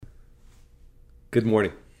Good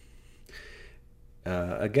morning.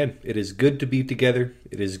 Again, it is good to be together.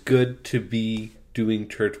 It is good to be doing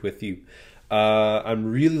church with you. I'm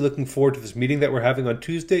really looking forward to this meeting that we're having on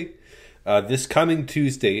Tuesday, this coming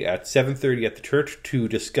Tuesday at 7:30 at the church to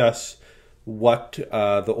discuss what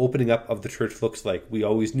the opening up of the church looks like. We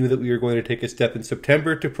always knew that we were going to take a step in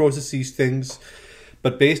September to process these things,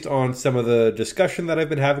 but based on some of the discussion that I've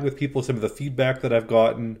been having with people, some of the feedback that I've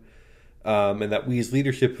gotten, and that we as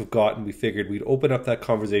leadership have gotten, we figured we'd open up that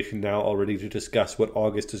conversation now already to discuss what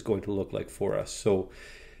August is going to look like for us. So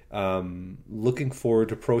looking forward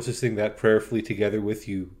to processing that prayerfully together with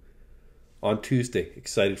you on Tuesday.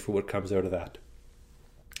 Excited for what comes out of that.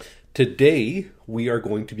 Today, we are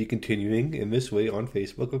going to be continuing in this way on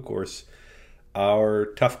Facebook, of course, our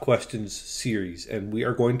Tough Questions series, and we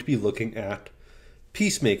are going to be looking at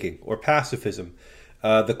peacemaking or pacifism.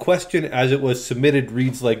 The question as it was submitted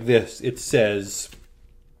reads like this. It says,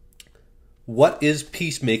 what is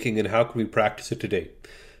peacemaking and how can we practice it today?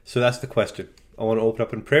 So that's the question. I want to open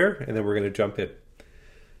up in prayer and then we're going to jump in.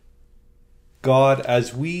 God,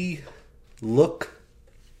 as we look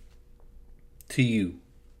to you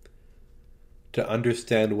to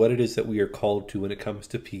understand what it is that we are called to when it comes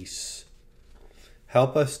to peace,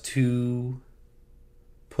 help us to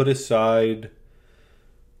put aside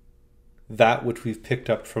that which we've picked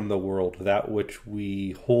up from the world, that which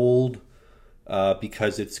we hold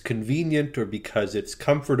because it's convenient or because it's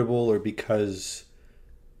comfortable or because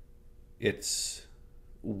it's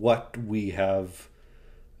what we have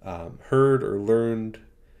heard or learned,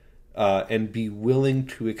 and be willing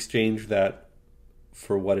to exchange that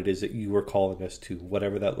for what it is that you are calling us to,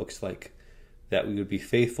 whatever that looks like. That we would be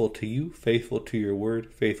faithful to you, faithful to your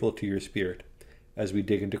word, faithful to your spirit as we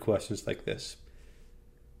dig into questions like this.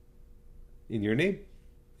 In your name,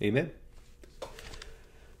 amen.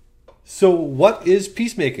 So what is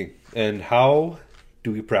peacemaking and how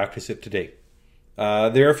do we practice it today?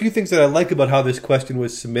 There are a few things that I like about how this question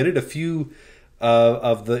was submitted, a few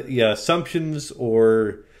of the assumptions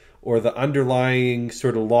or the underlying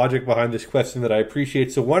sort of logic behind this question that I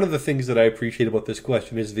appreciate. So one of the things that I appreciate about this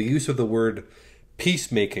question is the use of the word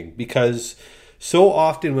peacemaking, because so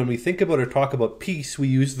often when we think about or talk about peace, we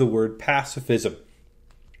use the word pacifism.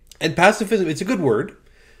 And pacifism, it's a good word.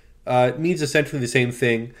 It means essentially the same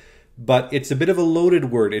thing, but it's a bit of a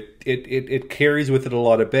loaded word. It carries with it a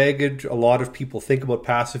lot of baggage. A lot of people think about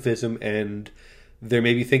pacifism and they're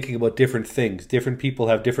maybe thinking about different things. Different people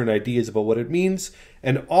have different ideas about what it means.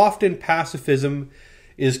 And often pacifism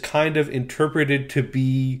is kind of interpreted to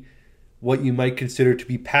be what you might consider to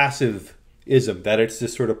be passivism, that it's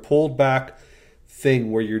this sort of pulled back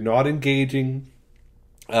thing where you're not engaging.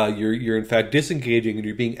 You're in fact disengaging and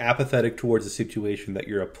you're being apathetic towards the situation, that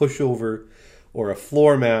you're a pushover or a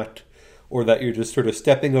floor mat, or that you're just sort of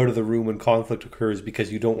stepping out of the room when conflict occurs because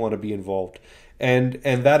you don't want to be involved. And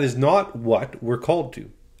that is not what we're called to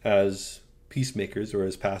as peacemakers or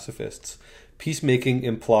as pacifists. Peacemaking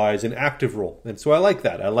implies an active role. And so I like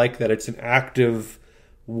that. I like that it's an active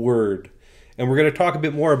word. And we're going to talk a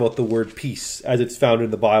bit more about the word peace as it's found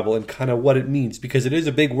in the Bible and kind of what it means, because it is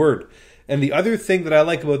a big word. And the other thing that I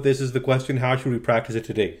like about this is the question, how should we practice it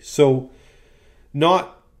today? So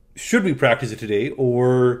not should we practice it today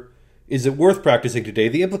or is it worth practicing today?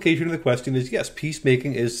 The implication of the question is yes,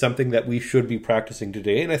 peacemaking is something that we should be practicing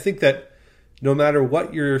today. And I think that no matter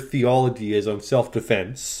what your theology is on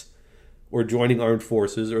self-defense or joining armed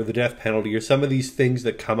forces or the death penalty or some of these things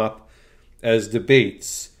that come up as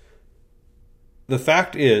debates, the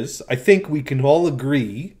fact is, I think we can all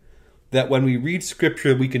agree that when we read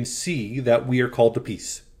Scripture, we can see that we are called to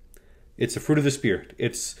peace. It's a fruit of the Spirit.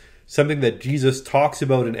 It's something that Jesus talks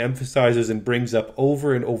about and emphasizes and brings up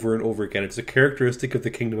over and over and over again. It's a characteristic of the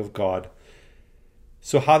kingdom of God.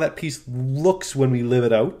 So how that peace looks when we live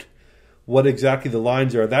it out, what exactly the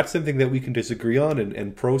lines are, that's something that we can disagree on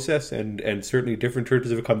and process, and certainly different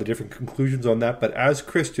churches have come to different conclusions on that. But as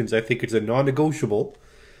Christians, I think it's a non-negotiable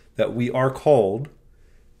that we are called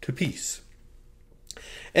to peace.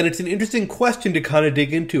 And it's an interesting question to kind of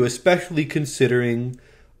dig into, especially considering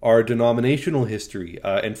our denominational history,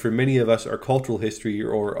 and for many of us, our cultural history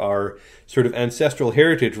or our sort of ancestral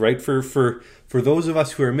heritage, right? For those of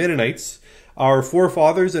us who are Mennonites, our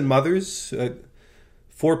forefathers and mothers,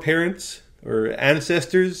 foreparents or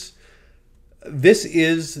ancestors, this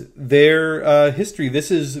is their history. This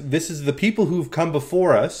is the people who've come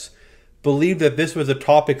before us believed that this was a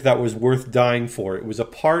topic that was worth dying for. It was a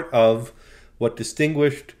part of what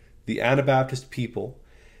distinguished the Anabaptist people,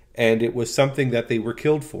 and it was something that they were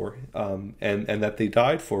killed for, and that they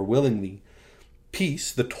died for willingly.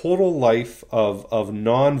 peace, the total life of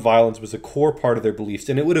non-violence, was a core part of their beliefs.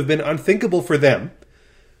 And it would have been unthinkable for them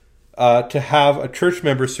to have a church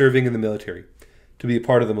member serving in the military, to be a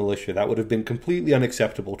part of the militia. That would have been completely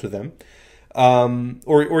unacceptable to them.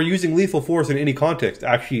 Or using lethal force in any context.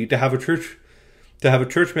 Actually, to have a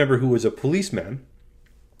church member who was a policeman.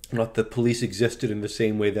 Not that police existed in the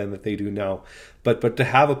same way then that they do now, but to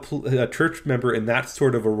have a church member in that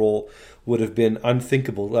sort of a role would have been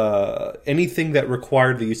unthinkable. Anything that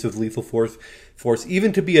required the use of lethal force,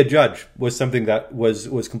 even to be a judge, was something that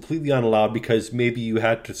was completely unallowed, because maybe you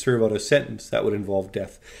had to serve out a sentence that would involve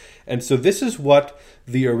death. And so this is what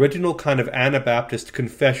the original kind of Anabaptist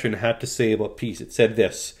confession had to say about peace. It said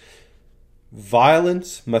this: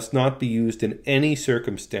 violence must not be used in any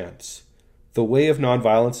circumstance. The way of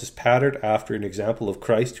nonviolence is patterned after an example of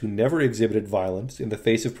Christ, who never exhibited violence in the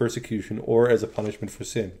face of persecution or as a punishment for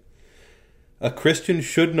sin. A Christian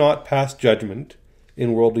should not pass judgment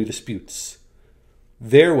in worldly disputes.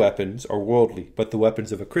 Their weapons are worldly, but the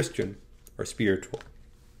weapons of a Christian are spiritual.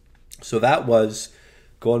 So that was,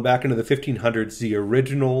 going back into the 1500s, the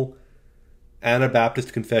original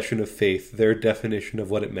Anabaptist confession of faith, their definition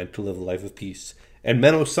of what it meant to live a life of peace. And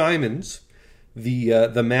Menno Simons,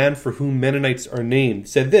 the man for whom Mennonites are named,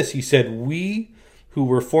 said this. He said, "We who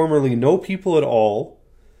were formerly no people at all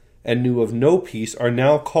and knew of no peace are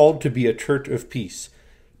now called to be a church of peace.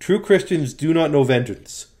 True Christians do not know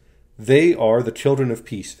vengeance. They are the children of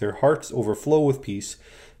peace. Their hearts overflow with peace.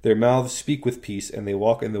 Their mouths speak with peace, and they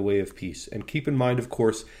walk in the way of peace." And keep in mind, of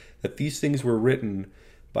course, that these things were written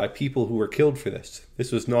by people who were killed for this.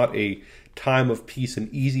 This was not a time of peace, an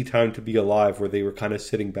easy time to be alive, where they were kind of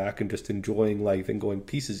sitting back and just enjoying life and going,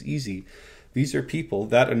 peace is easy. These are people.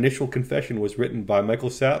 That initial confession was written by Michael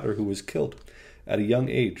Sattler, who was killed at a young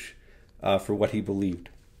age for what he believed.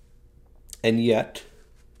 And yet,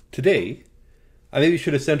 today, I maybe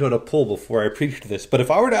should have sent out a poll before I preached this, but if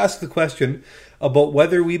I were to ask the question about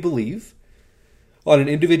whether we believe on an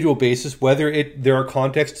individual basis, whether there are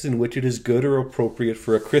contexts in which it is good or appropriate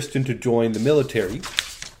for a Christian to join the military,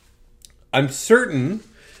 I'm certain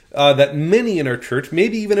that many in our church,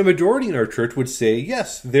 maybe even a majority in our church, would say,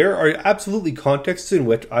 yes, there are absolutely contexts in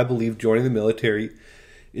which I believe joining the military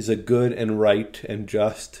is a good and right and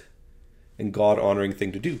just and God-honoring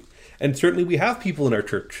thing to do. And certainly we have people in our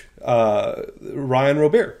church. Ryan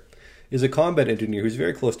Robert is a combat engineer who's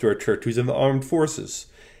very close to our church, who's in the armed forces.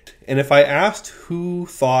 And if I asked who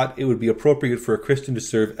thought it would be appropriate for a Christian to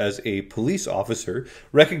serve as a police officer,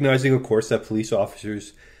 recognizing, of course, that police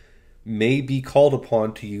officers may be called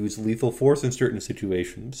upon to use lethal force in certain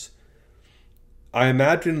situations, I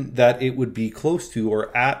imagine that it would be close to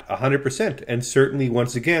or at 100%. And certainly,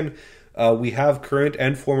 once again, we have current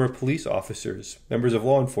and former police officers, members of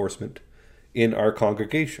law enforcement, in our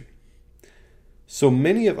congregation. So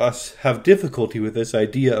many of us have difficulty with this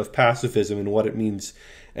idea of pacifism and what it means.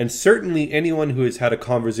 And certainly anyone who has had a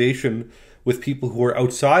conversation with people who are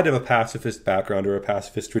outside of a pacifist background or a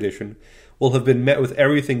pacifist tradition will have been met with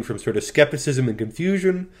everything from sort of skepticism and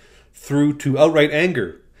confusion through to outright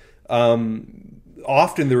anger.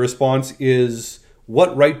 Often the response is,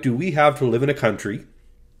 what right do we have to live in a country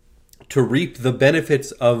to reap the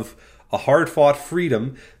benefits of a hard-fought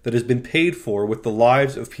freedom that has been paid for with the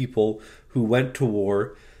lives of people who went to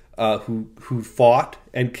war, who fought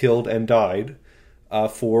and killed and died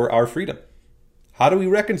for our freedom? How do we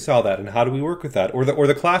reconcile that, and how do we work with that? Or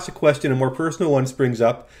the classic question, a more personal one, springs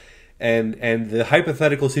up, and the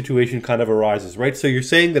hypothetical situation kind of arises, right? So you're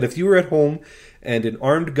saying that if you were at home and an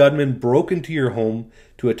armed gunman broke into your home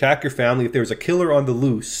to attack your family, if there was a killer on the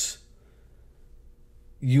loose,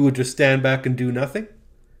 you would just stand back and do nothing?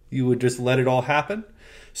 You would just let it all happen?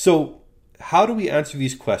 So how do we answer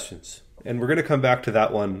these questions? And we're going to come back to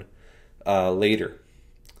that one later.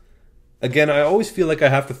 Again, I always feel like I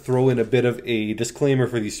have to throw in a bit of a disclaimer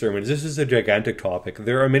for these sermons. This is a gigantic topic.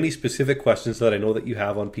 There are many specific questions that I know that you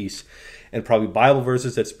have on peace, and probably Bible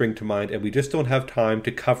verses that spring to mind, and we just don't have time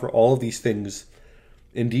to cover all of these things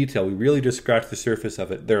in detail. We really just scratch the surface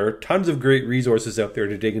of it. There are tons of great resources out there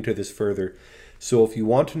to dig into this further. So if you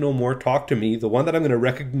want to know more, talk to me. The one that I'm going to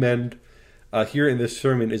recommend here in this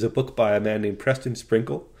sermon is a book by a man named Preston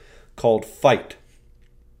Sprinkle called Fight.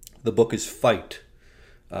 The book is Fight.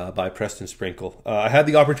 By Preston Sprinkle. I had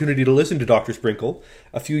the opportunity to listen to Dr. Sprinkle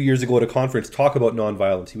a few years ago at a conference talk about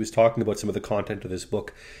nonviolence. He was talking about some of the content of this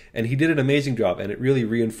book, and he did an amazing job, and it really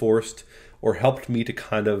reinforced or helped me to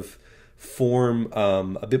kind of form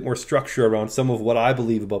a bit more structure around some of what I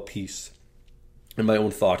believe about peace and my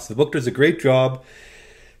own thoughts. The book does a great job,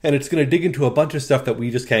 and it's going to dig into a bunch of stuff that we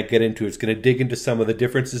just can't get into. It's going to dig into some of the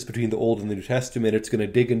differences between the Old and the New Testament. It's going to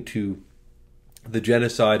dig into the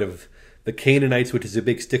genocide of the Canaanites, which is a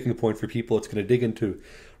big sticking point for people. It's going to dig into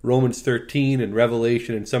Romans 13 and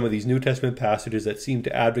Revelation and some of these New Testament passages that seem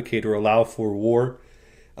to advocate or allow for war.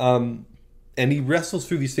 And he wrestles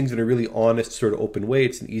through these things in a really honest, sort of open way.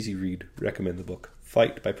 It's an easy read. Recommend the book,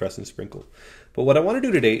 Fight by Preston Sprinkle. But what I want to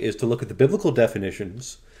do today is to look at the biblical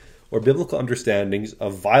definitions or biblical understandings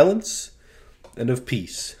of violence and of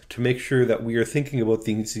peace to make sure that we are thinking about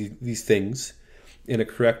these things in a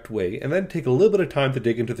correct way, and then take a little bit of time to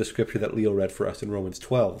dig into the scripture that Leo read for us in Romans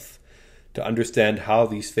 12 to understand how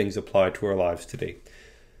these things apply to our lives today.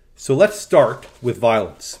 So let's start with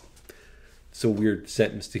violence. It's a weird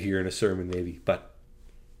sentence to hear in a sermon maybe, but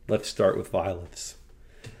let's start with violence.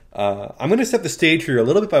 I'm going to set the stage here a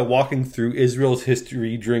little bit by walking through Israel's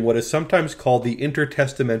history during what is sometimes called the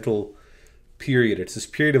intertestamental period. It's this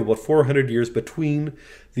period of about 400 years between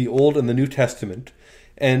the Old and the New Testament.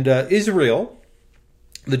 And Israel,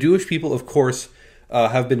 the Jewish people, of course,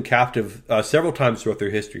 have been captive several times throughout their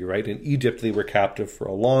history, right? In Egypt, they were captive for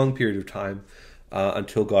a long period of time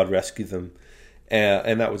until God rescued them.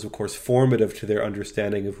 And that was, of course, formative to their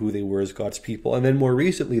understanding of who they were as God's people. And then more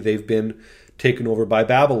recently, they've been taken over by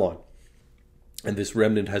Babylon. And this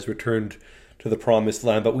remnant has returned to the promised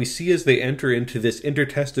land. But we see as they enter into this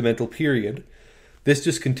intertestamental period, this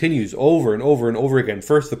just continues over and over and over again.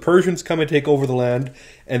 First, the Persians come and take over the land,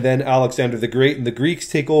 and then Alexander the Great and the Greeks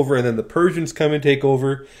take over, and then the Persians come and take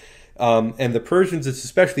over. And the Persians, it's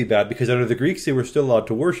especially bad because under the Greeks, they were still allowed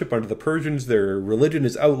to worship. Under the Persians, their religion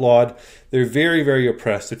is outlawed. They're very, very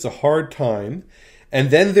oppressed. It's a hard time.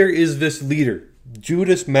 And then there is this leader,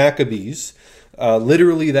 Judas Maccabees.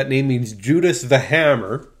 Literally, that name means Judas the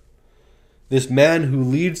Hammer. This man who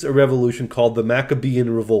leads a revolution called the Maccabean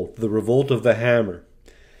Revolt, the Revolt of the Hammer.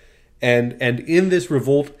 And in this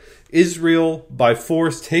revolt, Israel, by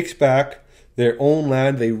force, takes back their own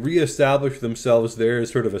land. They reestablish themselves there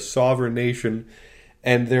as sort of a sovereign nation.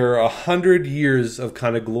 And there are 100 years of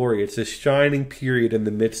kind of glory. It's a shining period in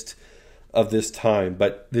the midst of this time.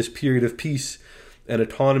 But this period of peace and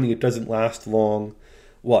autonomy, it doesn't last long.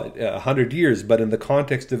 100 years, but in the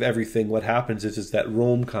context of everything, what happens is that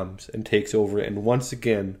Rome comes and takes over, and once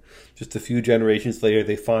again, just a few generations later,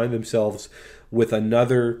 they find themselves with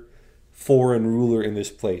another foreign ruler in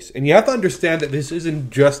this place. And you have to understand that this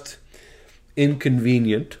isn't just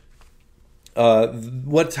inconvenient.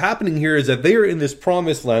 What's happening here is that they are in this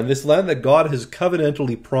promised land, this land that God has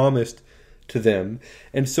covenantally promised to them,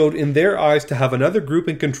 and so in their eyes, to have another group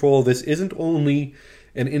in control, this isn't only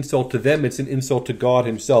an insult to them, it's an insult to God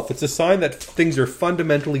himself. It's a sign that things are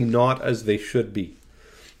fundamentally not as they should be,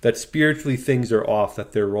 that spiritually things are off,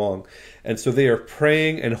 that they're wrong. And so they are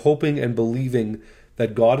praying and hoping and believing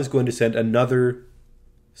that God is going to send another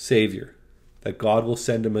Savior, that God will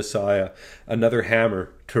send a Messiah, another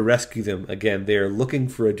hammer to rescue them again. They are looking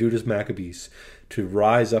for a Judas Maccabees to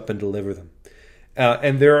rise up and deliver them.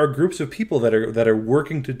 And there are groups of people that are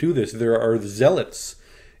working to do this. There are zealots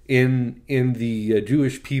in the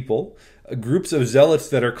Jewish people, groups of zealots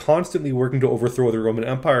that are constantly working to overthrow the Roman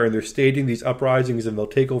Empire, and they're staging these uprisings, and they'll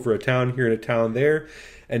take over a town here and a town there,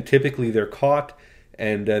 and typically they're caught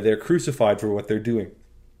and they're crucified for what they're doing.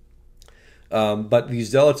 But these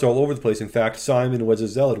zealots are all over the place. In fact, Simon was a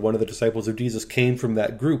zealot. One of the disciples of Jesus came from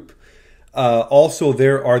that group. Also,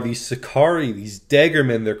 there are these Sicarii, these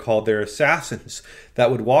daggermen, they're called. They're assassins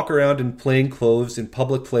that would walk around in plain clothes in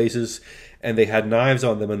public places, and they had knives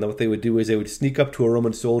on them, and what they would do is they would sneak up to a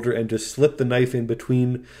Roman soldier and just slip the knife in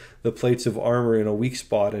between the plates of armor in a weak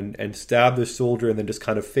spot and stab the soldier, and then just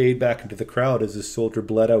kind of fade back into the crowd as the soldier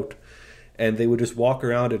bled out. And they would just walk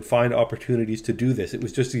around and find opportunities to do this. It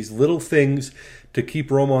was just these little things to keep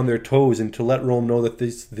Rome on their toes and to let Rome know that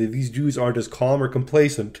these Jews aren't as calm or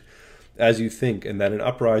complacent as you think, and that an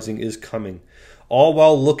uprising is coming, all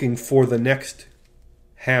while looking for the next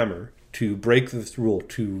hammer to break this rule,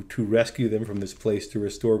 to rescue them from this place, to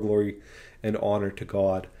restore glory and honor to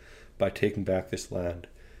God by taking back this land.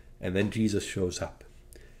 And then Jesus shows up.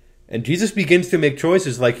 And Jesus begins to make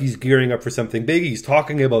choices like he's gearing up for something big. He's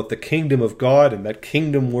talking about the kingdom of God, and that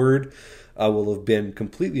kingdom word will have been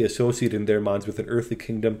completely associated in their minds with an earthly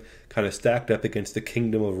kingdom, kind of stacked up against the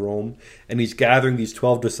kingdom of Rome. And he's gathering these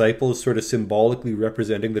 12 disciples, sort of symbolically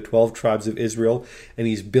representing the 12 tribes of Israel, and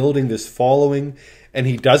he's building this following. And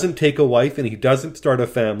he doesn't take a wife, and he doesn't start a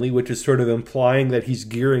family, which is sort of implying that he's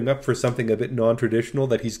gearing up for something a bit non-traditional,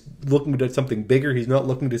 that he's looking at something bigger. He's not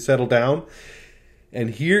looking to settle down.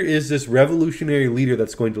 And here is this revolutionary leader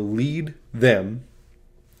that's going to lead them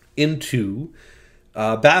into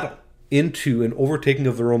battle, into an overtaking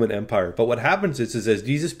of the Roman Empire. But what happens is as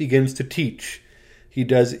Jesus begins to teach, he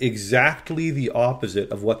does exactly the opposite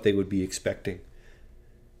of what they would be expecting.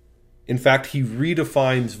 In fact, he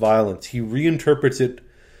redefines violence. He reinterprets it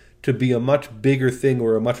to be a much bigger thing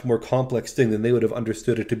or a much more complex thing than they would have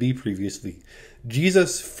understood it to be previously.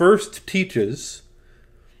 Jesus first teaches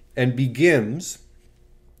and begins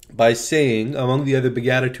by saying, among the other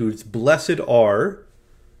Beatitudes, blessed are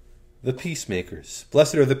the peacemakers.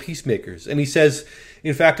 Blessed are the peacemakers. And he says,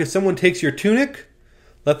 in fact, if someone takes your tunic,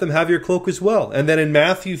 let them have your cloak as well. And then in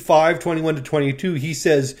Matthew 5:21-22, he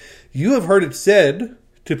says, you have heard it said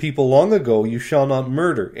to people long ago, you shall not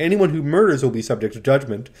murder. Anyone who murders will be subject to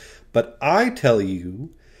judgment. But I tell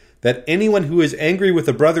you that anyone who is angry with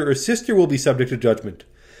a brother or sister will be subject to judgment.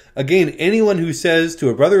 Again, anyone who says to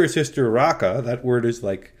a brother or sister, raka, that word is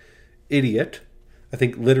like idiot, I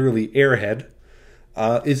think literally airhead,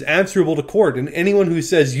 is answerable to court. And anyone who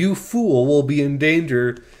says, you fool, will be in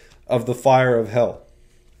danger of the fire of hell.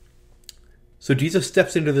 So Jesus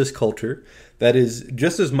steps into this culture that is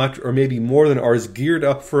just as much or maybe more than ours, geared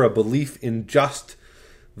up for a belief in just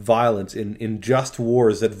violence, in just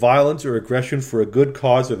wars, that violence or aggression for a good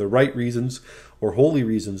cause or the right reasons or holy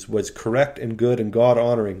reasons was correct and good and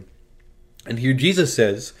God-honoring. And here Jesus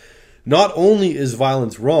says, not only is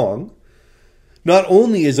violence wrong, not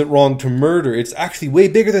only is it wrong to murder, it's actually way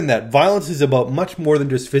bigger than that. Violence is about much more than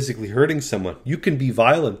just physically hurting someone. You can be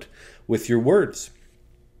violent with your words.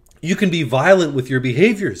 You can be violent with your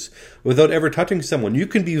behaviors without ever touching someone. You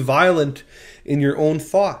can be violent in your own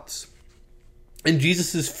thoughts. In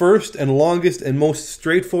Jesus' first and longest and most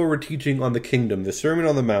straightforward teaching on the kingdom, the Sermon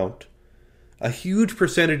on the Mount, a huge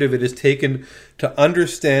percentage of it is taken to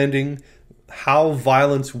understanding how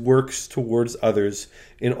violence works towards others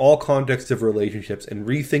in all contexts of relationships and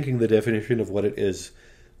rethinking the definition of what it is.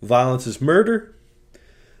 Violence is murder?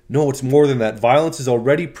 No, it's more than that. Violence is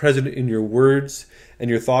already present in your words and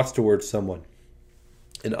your thoughts towards someone.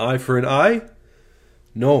 An eye for an eye?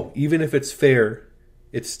 No, even if it's fair,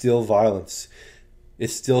 it's still violence.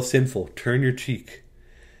 It's still sinful. Turn your cheek.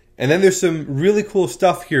 And then there's some really cool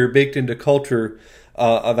stuff here baked into culture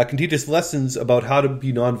that can teach us lessons about how to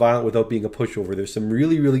be nonviolent without being a pushover. There's some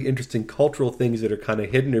really, really interesting cultural things that are kind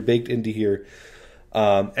of hidden or baked into here.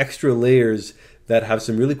 Extra layers that have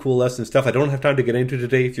some really cool lessons stuff I don't have time to get into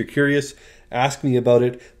today. If you're curious, ask me about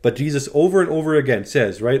it. But Jesus over and over again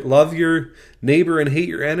says, right, love your neighbor and hate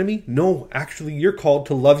your enemy. No, actually, you're called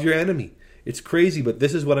to love your enemy. It's crazy, but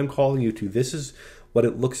this is what I'm calling you to. This is what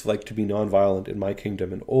it looks like to be nonviolent in my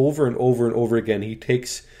kingdom. And over and over again, he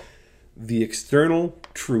takes the external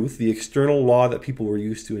truth, the external law that people were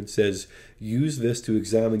used to, and says, use this to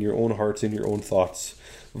examine your own hearts and your own thoughts.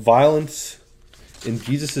 Violence in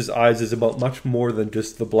Jesus' eyes is about much more than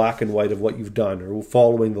just the black and white of what you've done or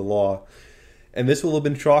following the law. And this will have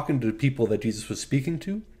been shocking to the people that Jesus was speaking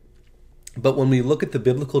to. But when we look at the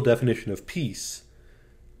biblical definition of peace,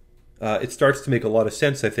 it starts to make a lot of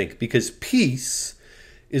sense, I think, because peace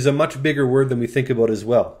is a much bigger word than we think about as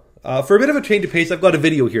well. For a bit of a change of pace, I've got a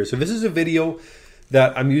video here. So this is a video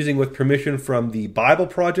that I'm using with permission from the Bible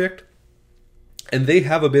Project. And they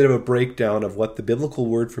have a bit of a breakdown of what the biblical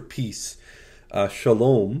word for peace,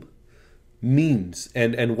 shalom, means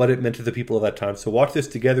and what it meant to the people of that time. So watch this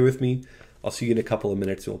together with me. I'll see you in a couple of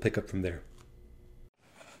minutes and we'll pick up from there.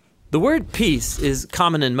 The word peace is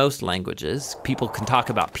common in most languages. People can talk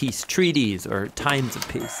about peace treaties or times of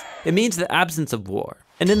peace. It means the absence of war.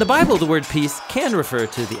 And in the Bible, the word peace can refer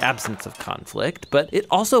to the absence of conflict, but it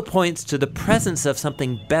also points to the presence of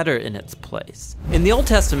something better in its place. In the Old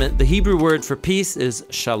Testament, the Hebrew word for peace is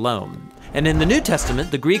shalom. And in the New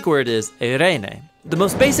Testament, the Greek word is eirene. The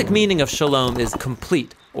most basic meaning of shalom is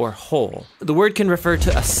complete or whole. The word can refer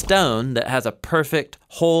to a stone that has a perfect,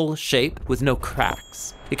 whole shape with no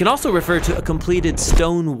cracks. It can also refer to a completed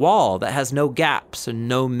stone wall that has no gaps and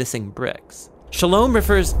no missing bricks. Shalom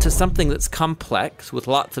refers to something that's complex with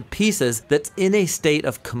lots of pieces that's in a state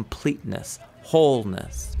of completeness,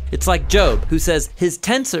 wholeness. It's like Job, who says his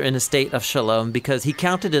tents are in a state of shalom because he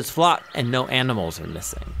counted his flock and no animals are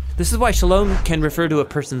missing. This is why shalom can refer to a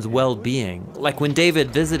person's well-being. Like when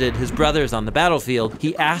David visited his brothers on the battlefield,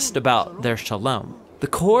 he asked about their shalom. The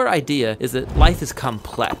core idea is that life is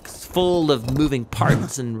complex, full of moving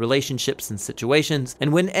parts and relationships and situations,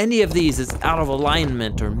 and when any of these is out of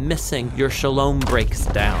alignment or missing, your shalom breaks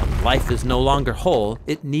down. Life is no longer whole,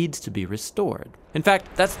 it needs to be restored. In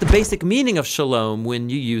fact, that's the basic meaning of shalom when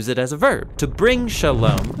you use it as a verb. To bring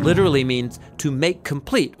shalom literally means to make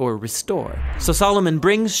complete or restore. So Solomon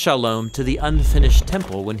brings shalom to the unfinished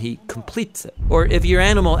temple when he completes it. Or if your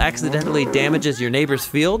animal accidentally damages your neighbor's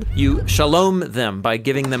field, you shalom them by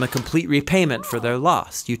giving them a complete repayment for their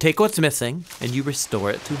loss. You take what's missing and you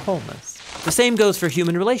restore it to wholeness. The same goes for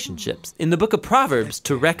human relationships. In the book of Proverbs,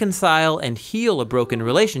 to reconcile and heal a broken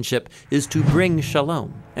relationship is to bring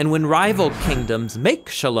shalom. And when rival kingdoms make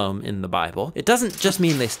shalom in the Bible, it doesn't just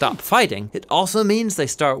mean they stop fighting, it also means they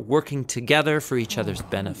start working together for each other's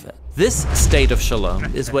benefit. This state of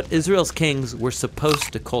shalom is what Israel's kings were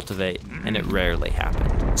supposed to cultivate, and it rarely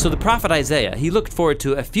happened. So the prophet Isaiah, he looked forward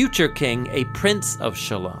to a future king, a prince of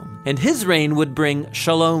shalom. And his reign would bring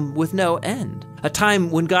shalom with no end. A time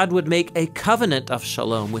when God would make a covenant of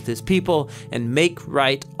shalom with his people and make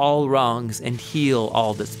right all wrongs and heal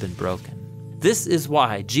all that's been broken. This is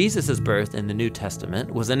why Jesus' birth in the New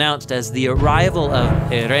Testament was announced as the arrival of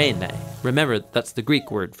eirene. Remember, that's the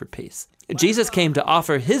Greek word for peace. Jesus came to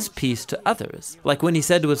offer his peace to others, like when he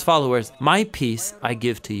said to his followers, "My peace I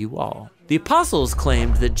give to you all." The apostles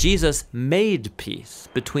claimed that Jesus made peace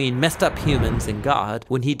between messed up humans and God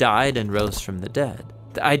when he died and rose from the dead.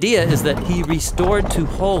 The idea is that he restored to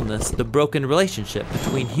wholeness the broken relationship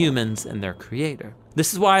between humans and their creator.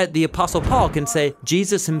 This is why the Apostle Paul can say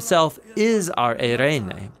Jesus himself is our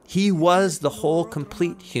eirene. He was the whole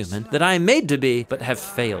complete human that I am made to be but have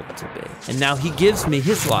failed to be. And now he gives me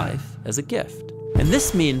his life as a gift. And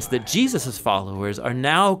this means that Jesus' followers are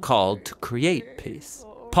now called to create peace.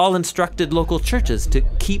 Paul instructed local churches to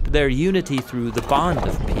keep their unity through the bond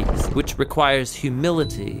of peace, which requires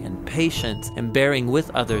humility and patience and bearing with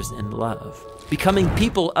others in love. Becoming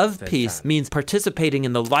people of peace means participating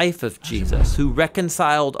in the life of Jesus, who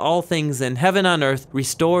reconciled all things in heaven and earth,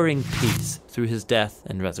 restoring peace through his death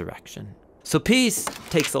and resurrection. So peace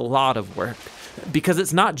takes a lot of work, because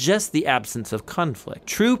it's not just the absence of conflict.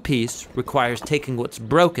 True peace requires taking what's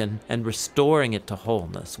broken and restoring it to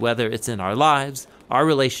wholeness, whether it's in our lives, our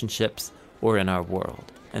relationships, or in our world.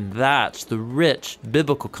 And that's the rich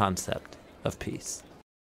biblical concept of peace.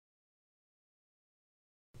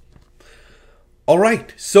 All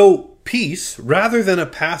right, so peace, rather than a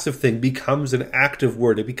passive thing, becomes an active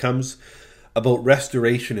word. It becomes about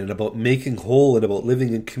restoration and about making whole and about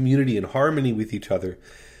living in community and harmony with each other.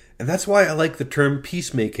 And that's why I like the term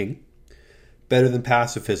peacemaking better than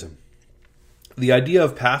pacifism. The idea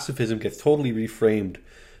of pacifism gets totally reframed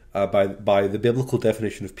by the biblical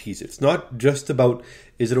definition of peace. It's not just about,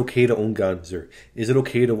 is it okay to own guns, or is it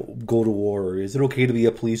okay to go to war, or is it okay to be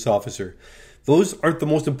a police officer? Those aren't the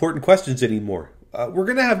most important questions anymore. We're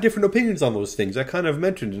going to have different opinions on those things. I kind of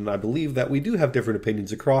mentioned, and I believe that we do have different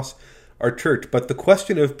opinions across our church. But the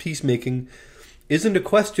question of peacemaking isn't a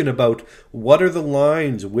question about what are the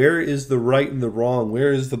lines, where is the right and the wrong,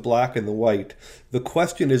 where is the black and the white. The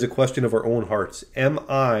question is a question of our own hearts. Am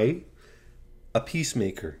I a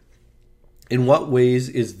peacemaker? In what ways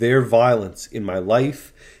is there violence in my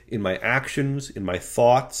life, in my actions, in my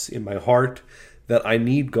thoughts, in my heart, that I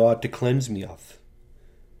need God to cleanse me of?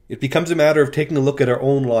 It becomes a matter of taking a look at our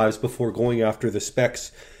own lives before going after the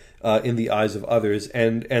specks in the eyes of others.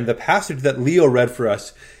 And the passage that Leo read for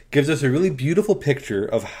us gives us a really beautiful picture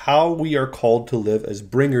of how we are called to live as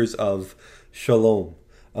bringers of shalom,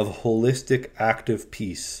 of holistic, active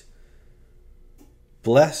peace.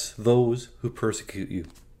 Bless those who persecute you.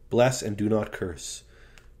 Bless and do not curse.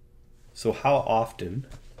 So how often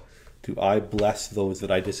do I bless those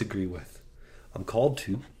that I disagree with? I'm called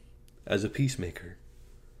to as a peacemaker.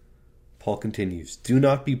 Paul continues, do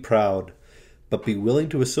not be proud, but be willing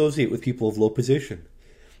to associate with people of low position.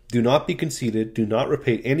 Do not be conceited. Do not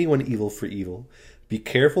repay anyone evil for evil. Be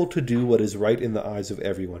careful to do what is right in the eyes of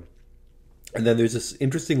everyone. And then there's this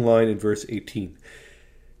interesting line in verse 18.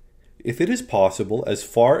 If it is possible, as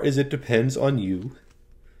far as it depends on you,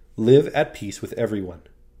 live at peace with everyone.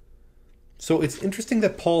 So it's interesting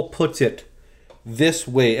that Paul puts it this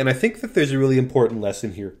way, and I think that there's a really important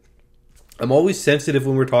lesson here. I'm always sensitive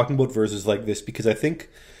when we're talking about verses like this, because I think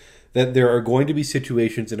that there are going to be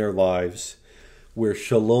situations in our lives where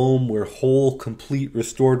shalom, where whole, complete,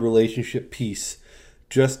 restored relationship peace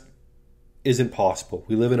just isn't possible.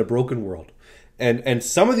 We live in a broken world. And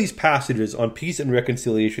some of these passages on peace and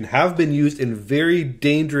reconciliation have been used in very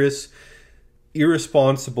dangerous,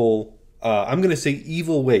 irresponsible, I'm going to say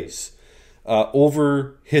evil ways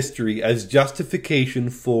over history as justification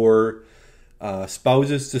for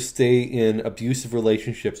spouses to stay in abusive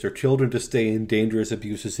relationships, or children to stay in dangerous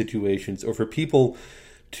abusive situations, or for people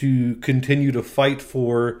to continue to fight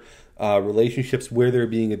for relationships where they're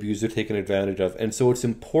being abused or taken advantage of. And so it's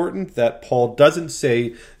important that Paul doesn't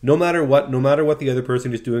say, no matter what the other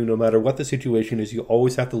person is doing, no matter what the situation is, you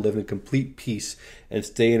always have to live in complete peace and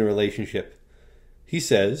stay in a relationship. He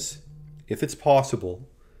says, if it's possible,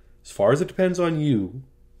 as far as it depends on you,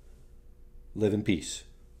 live in peace.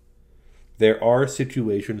 There are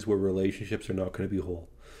situations where relationships are not going to be whole.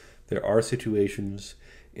 There are situations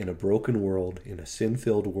in a broken world, in a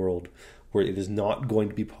sin-filled world, where it is not going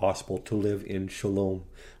to be possible to live in shalom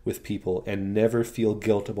with people and never feel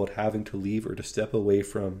guilt about having to leave or to step away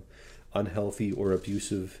from unhealthy or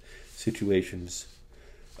abusive situations,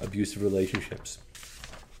 abusive relationships.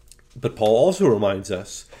 But Paul also reminds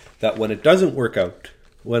us that when it doesn't work out,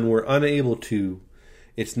 when we're unable to,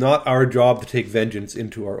 it's not our job to take vengeance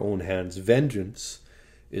into our own hands. Vengeance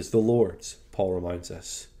is the Lord's, Paul reminds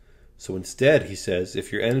us. So instead, he says,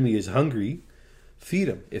 if your enemy is hungry, feed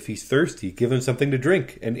him. If he's thirsty, give him something to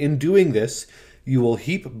drink. And in doing this, you will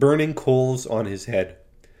heap burning coals on his head.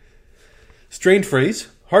 Strange phrase.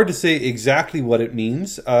 Hard to say exactly what it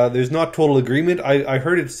means. There's not total agreement. I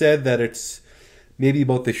heard it said that it's maybe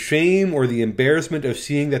about the shame or the embarrassment of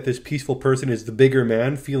seeing that this peaceful person is the bigger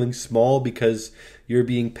man, feeling small because you're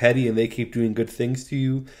being petty and they keep doing good things to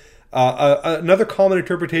you. Another common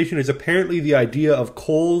interpretation is apparently the idea of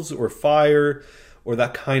coals or fire or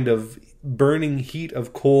that kind of burning heat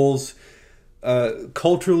of coals,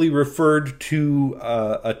 culturally referred to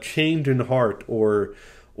a change in heart or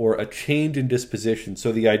a change in disposition.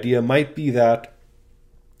 So the idea might be that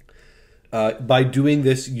by doing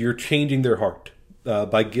this, you're changing their heart.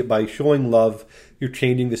 By showing love, you're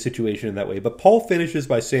changing the situation in that way. But Paul finishes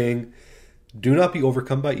by saying, do not be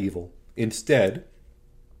overcome by evil. Instead,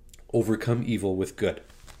 overcome evil with good.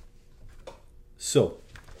 So,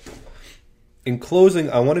 in closing,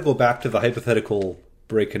 I want to go back to the hypothetical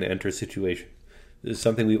break and enter situation. This is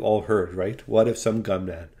something we've all heard, right? What if some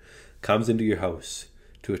gunman comes into your house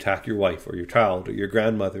to attack your wife or your child or your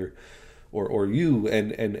grandmother or you,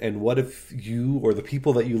 and what if you or the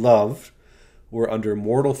people that you loved were under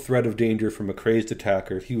mortal threat of danger from a crazed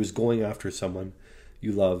attacker? If he was going after someone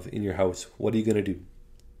you love in your house, what are you going to do?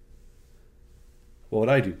 What would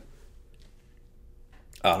I do?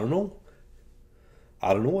 I don't know.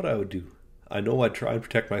 I don't know what I would do. I know I'd try and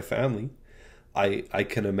protect my family. I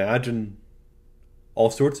can imagine all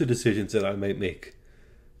sorts of decisions that I might make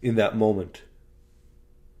in that moment.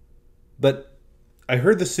 But I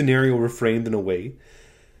heard the scenario reframed in a way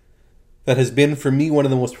that has been, for me, one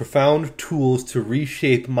of the most profound tools to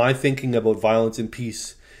reshape my thinking about violence and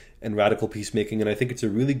peace and radical peacemaking. And I think it's a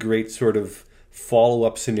really great sort of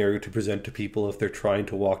follow-up scenario to present to people if they're trying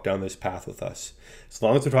to walk down this path with us. As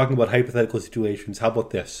long as we're talking about hypothetical situations, how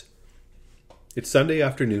about this? It's Sunday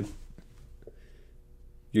afternoon.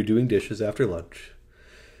 You're doing dishes after lunch,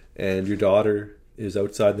 and your daughter is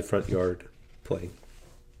outside the front yard playing.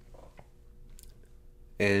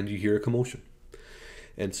 And you hear a commotion.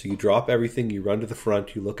 And so you drop everything, you run to the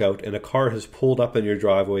front, you look out, and a car has pulled up in your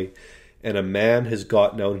driveway, and a man has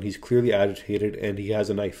gotten out, and he's clearly agitated, and he has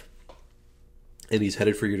a knife. And he's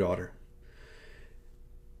headed for your daughter.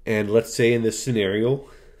 And let's say in this scenario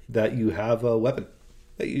that you have a weapon,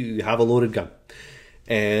 that you have a loaded gun,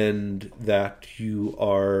 and that you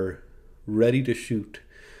are ready to shoot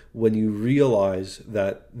when you realize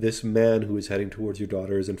that this man who is heading towards your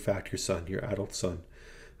daughter is in fact your son, your adult son,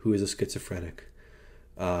 who is a schizophrenic,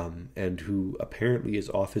 and who apparently is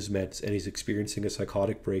off his meds, and he's experiencing a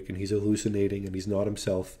psychotic break, and he's hallucinating, and he's not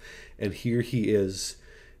himself, and here he is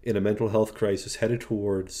in a mental health crisis headed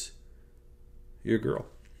towards your girl.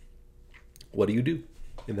 What do you do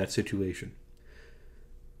in that situation?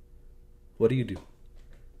 What do you do?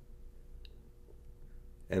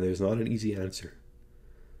 And there's not an easy answer.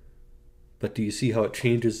 But do you see how it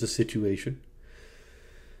changes the situation?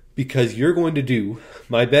 Because you're going to do,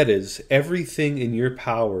 my bet is, everything in your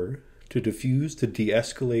power to diffuse, to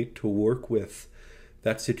de-escalate, to work with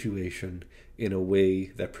that situation in a way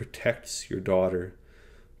that protects your daughter,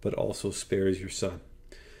 but also spares your son.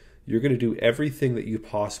 You're going to do everything that you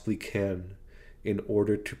possibly can in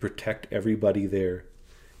order to protect everybody there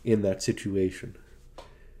in that situation.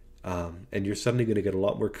 And you're suddenly going to get a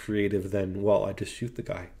lot more creative than, well, I just shoot the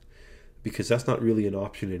guy. Because that's not really an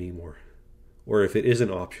option anymore. Or if it is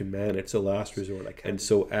an option, man, it's a last resort. And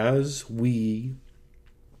so as we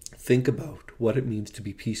think about what it means to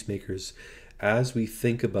be peacemakers, as we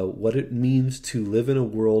think about what it means to live in a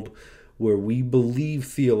world where we believe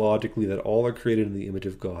theologically that all are created in the image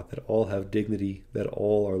of God, that all have dignity, that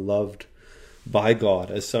all are loved by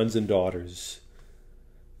God as sons and daughters,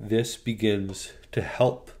 this begins to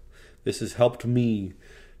help. This has helped me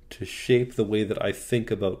to shape the way that I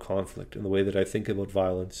think about conflict and the way that I think about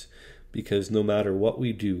violence, because no matter what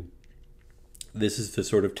we do, this is the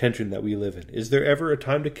sort of tension that we live in. Is there ever a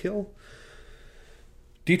time to kill?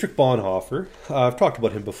 Dietrich Bonhoeffer, I've talked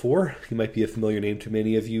about him before. He might be a familiar name to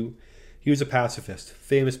many of you. He was a pacifist,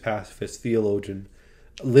 famous pacifist, theologian,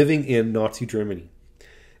 living in Nazi Germany.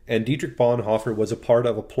 And Dietrich Bonhoeffer was a part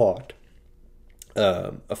of a plot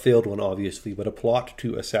A failed one, obviously, but a plot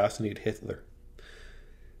to assassinate Hitler.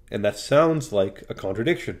 And that sounds like a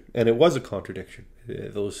contradiction, and it was a contradiction.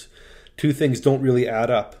 Those two things don't really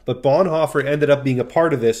add up. But Bonhoeffer ended up being a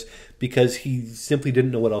part of this because he simply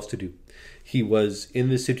didn't know what else to do. He was in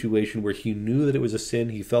this situation where he knew that it was a sin.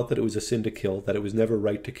 He felt that it was a sin to kill, that it was never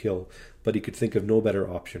right to kill, but he could think of no better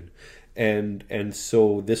option. And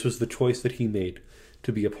so this was the choice that he made,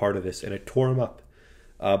 to be a part of this, and it tore him up.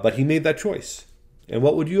 But he made that choice. And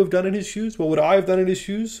what would you have done in his shoes? What would I have done in his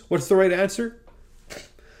shoes? What's the right answer?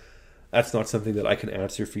 That's not something that I can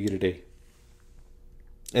answer for you today.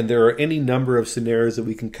 And there are any number of scenarios that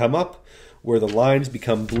we can come up where the lines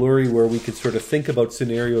become blurry, where we can sort of think about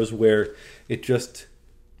scenarios where it just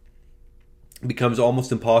becomes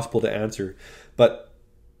almost impossible to answer. But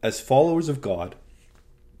as followers of God,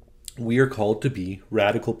 we are called to be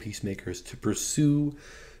radical peacemakers, to pursue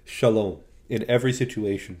shalom in every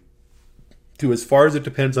situation, to, as far as it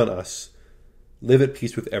depends on us, live at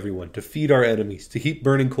peace with everyone, to feed our enemies, to heap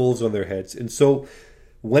burning coals on their heads. And so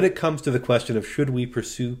when it comes to the question of should we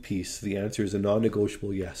pursue peace, the answer is a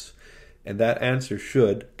non-negotiable yes. And that answer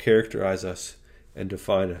should characterize us and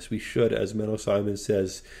define us. We should, as Menno Simon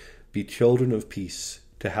says, be children of peace,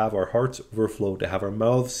 to have our hearts overflow, to have our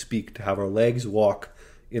mouths speak, to have our legs walk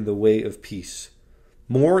in the way of peace.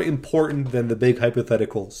 More important than the big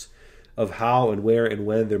hypotheticals of how and where and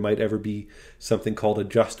when there might ever be something called a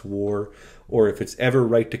just war, or if it's ever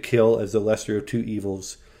right to kill as the lesser of two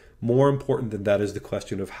evils. More important than that is the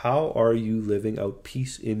question of how are you living out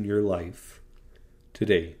peace in your life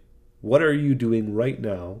today? What are you doing right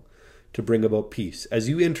now to bring about peace? As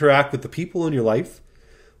you interact with the people in your life,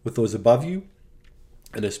 with those above you,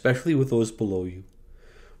 and especially with those below you,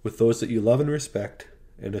 with those that you love and respect,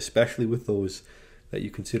 and especially with those that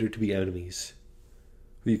you consider to be enemies,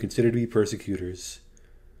 who you consider to be persecutors,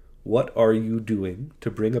 what are you doing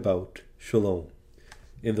to bring about shalom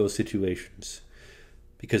in those situations?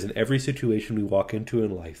 Because in every situation we walk into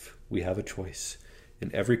in life, we have a choice.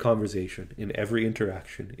 In every conversation, in every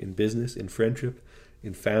interaction, in business, in friendship,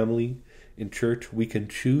 in family, in church, we can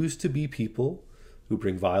choose to be people who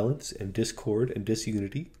bring violence and discord and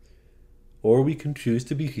disunity, or we can choose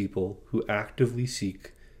to be people who actively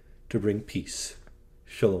seek to bring peace.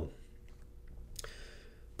 Shalom.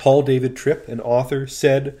 Paul David Tripp, an author,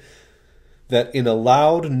 said that in a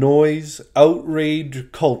loud noise,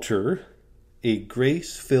 outrage culture, a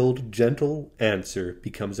grace-filled, gentle answer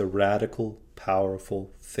becomes a radical,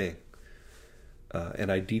 powerful thing.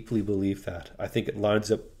 And I deeply believe that. I think it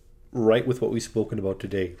lines up right with what we've spoken about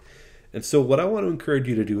today. And so what I want to encourage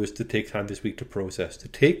you to do is to take time this week to process, to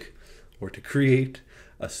take or to create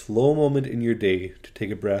a slow moment in your day, to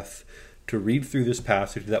take a breath, to read through this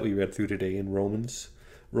passage that we read through today in Romans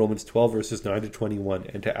 12 verses 9 to 21,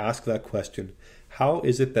 and to ask that question, how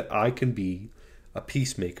is it that I can be a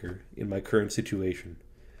peacemaker in my current situation?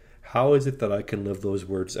 How is it that I can live those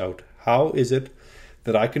words out? How is it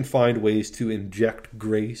that I can find ways to inject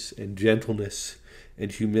grace and gentleness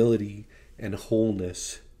and humility and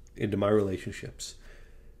wholeness into my relationships?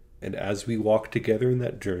 And as we walk together in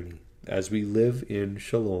that journey, as we live in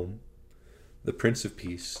shalom, the Prince of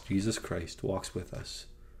Peace, Jesus Christ, walks with us.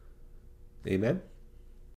 Amen.